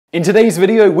In today's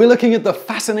video, we're looking at the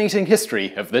fascinating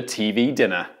history of the TV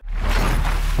dinner.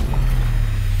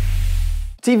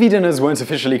 TV dinners weren't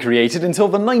officially created until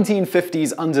the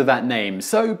 1950s under that name,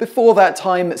 so before that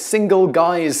time, single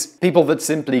guys, people that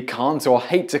simply can't or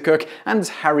hate to cook, and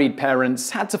harried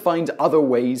parents had to find other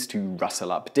ways to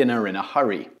rustle up dinner in a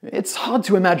hurry. It's hard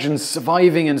to imagine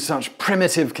surviving in such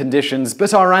primitive conditions,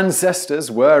 but our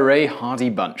ancestors were a hardy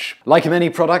bunch. Like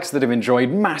many products that have enjoyed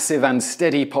massive and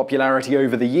steady popularity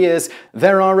over the years,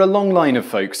 there are a long line of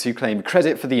folks who claim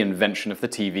credit for the invention of the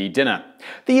TV dinner.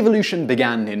 The evolution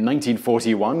began in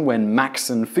 1941 when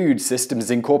Maxon Food Systems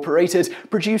Incorporated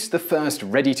produced the first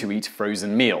ready-to-eat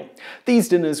frozen meal. These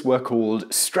dinners were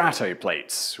called strato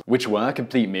plates, which were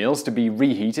complete meals to be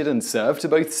reheated and served to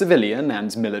both civilian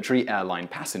and military airline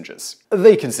passengers.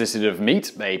 They consisted of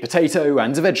meat, a potato,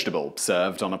 and a vegetable,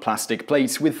 served on a plastic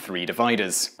plate with 3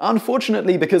 dividers.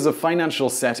 Unfortunately, because of financial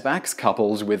setbacks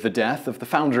coupled with the death of the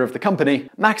founder of the company,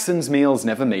 Maxon's meals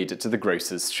never made it to the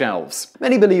grocer's shelves.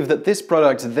 Many believe that this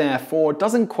product therefore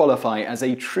doesn't qualify as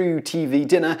a true TV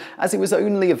dinner, as it was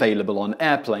only available on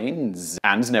airplanes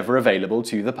and never available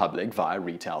to the public via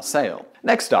retail sale.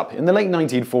 Next up, in the late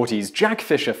 1940s, Jack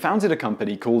Fisher founded a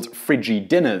company called Friggy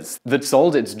Dinners that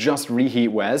sold its just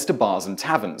reheat wares to bars and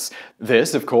taverns.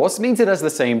 This, of course, means it has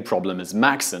the same problem as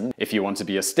Maxon, if you want to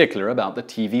be a stickler about the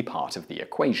TV part of the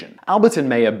equation. Albert and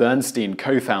Mayer Bernstein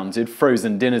co-founded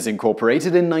Frozen Dinners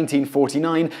Incorporated in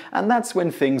 1949, and that's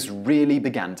when things really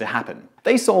began to happen.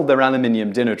 They sold their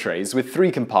aluminium dinner trays with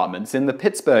 3 compartments in the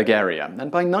Pittsburgh area, and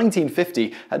by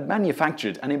 1950 had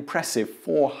manufactured an impressive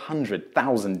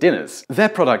 400,000 dinners. Their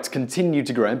product continued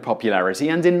to grow in popularity,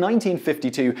 and in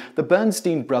 1952 the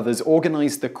Bernstein brothers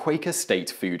organized the Quaker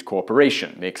State Food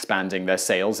Corporation, expanding their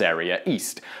sales area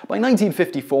east. By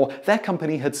 1954, their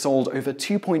company had sold over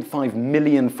 2.5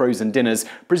 million frozen dinners,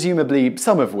 presumably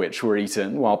some of which were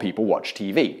eaten while people watched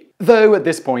TV. Though at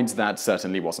this point that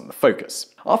certainly wasn't the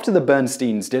focus. After the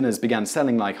Bernsteins' dinners began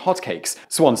selling like hotcakes,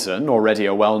 Swanson, already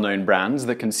a well-known brand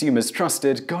that consumers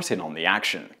trusted, got in on the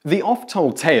action. The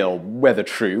oft-told tale, whether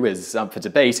true is up for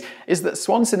debate, is that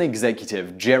Swanson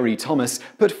executive Jerry Thomas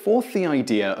put forth the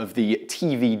idea of the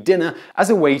TV dinner as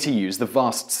a way to use the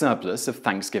vast surplus of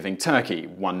Thanksgiving turkey.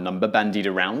 One number bandied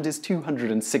around is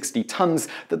 260 tons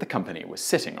that the company was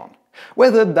sitting on.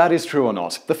 Whether that is true or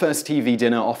not, the first TV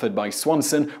dinner offered by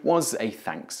Swanson was a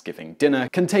Thanksgiving dinner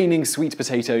containing sweet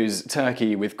potatoes,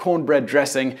 turkey with cornbread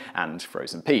dressing, and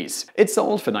frozen peas. It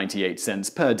sold for 98 cents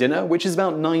per dinner, which is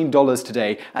about $9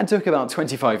 today, and took about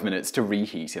 25 minutes to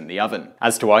reheat in the oven.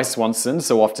 As to why Swanson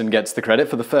so often gets the credit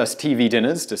for the first TV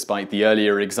dinners, despite the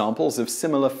earlier examples of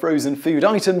similar frozen food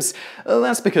items,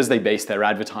 that's because they based their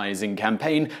advertising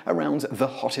campaign around the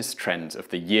hottest trend of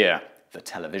the year: the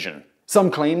television. Some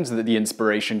claimed that the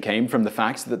inspiration came from the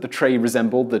fact that the tray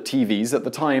resembled the TVs at the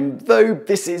time, though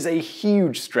this is a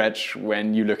huge stretch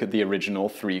when you look at the original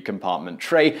 3-compartment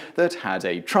tray that had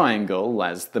a triangle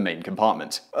as the main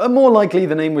compartment. More likely,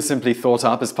 the name was simply thought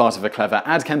up as part of a clever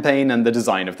ad campaign, and the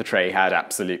design of the tray had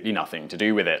absolutely nothing to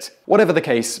do with it. Whatever the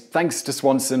case, thanks to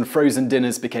Swanson, frozen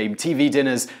dinners became TV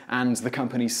dinners, and the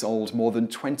company sold more than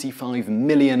 25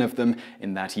 million of them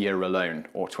in that year alone,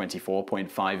 or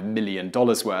 $24.5 million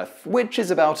worth, which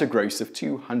is about a gross of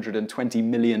 $220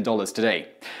 million today.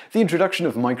 The introduction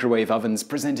of microwave ovens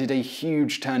presented a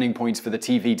huge turning point for the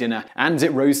TV dinner, and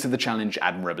it rose to the challenge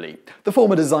admirably. The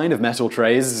former design of metal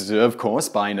trays, of course,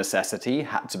 by necessity,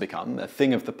 had to become a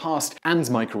thing of the past, and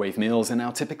microwave meals are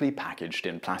now typically packaged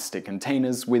in plastic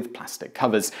containers with plastic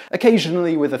covers,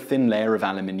 occasionally with a thin layer of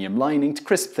aluminium lining to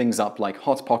crisp things up like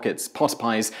Hot Pockets, pot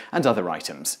pies, and other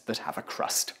items that have a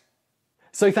crust.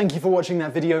 So thank you for watching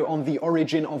that video on the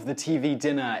origin of the TV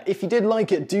dinner. If you did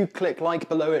like it, do click like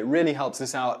below, it really helps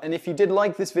us out. And if you did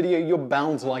like this video, you're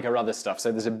bound to like our other stuff. So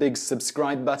there's a big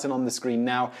subscribe button on the screen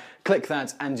now. Click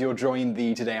that and you'll join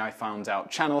the Today I Found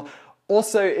Out channel.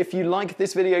 Also, if you like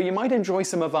this video, you might enjoy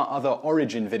some of our other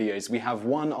origin videos. We have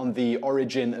one on the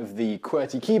origin of the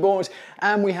QWERTY keyboard,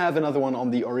 and we have another one on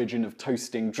the origin of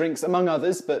toasting drinks, among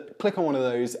others, but click on one of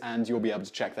those and you'll be able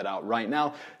to check that out right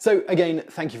now. So again,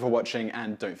 thank you for watching,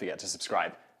 and don't forget to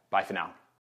subscribe. Bye for now.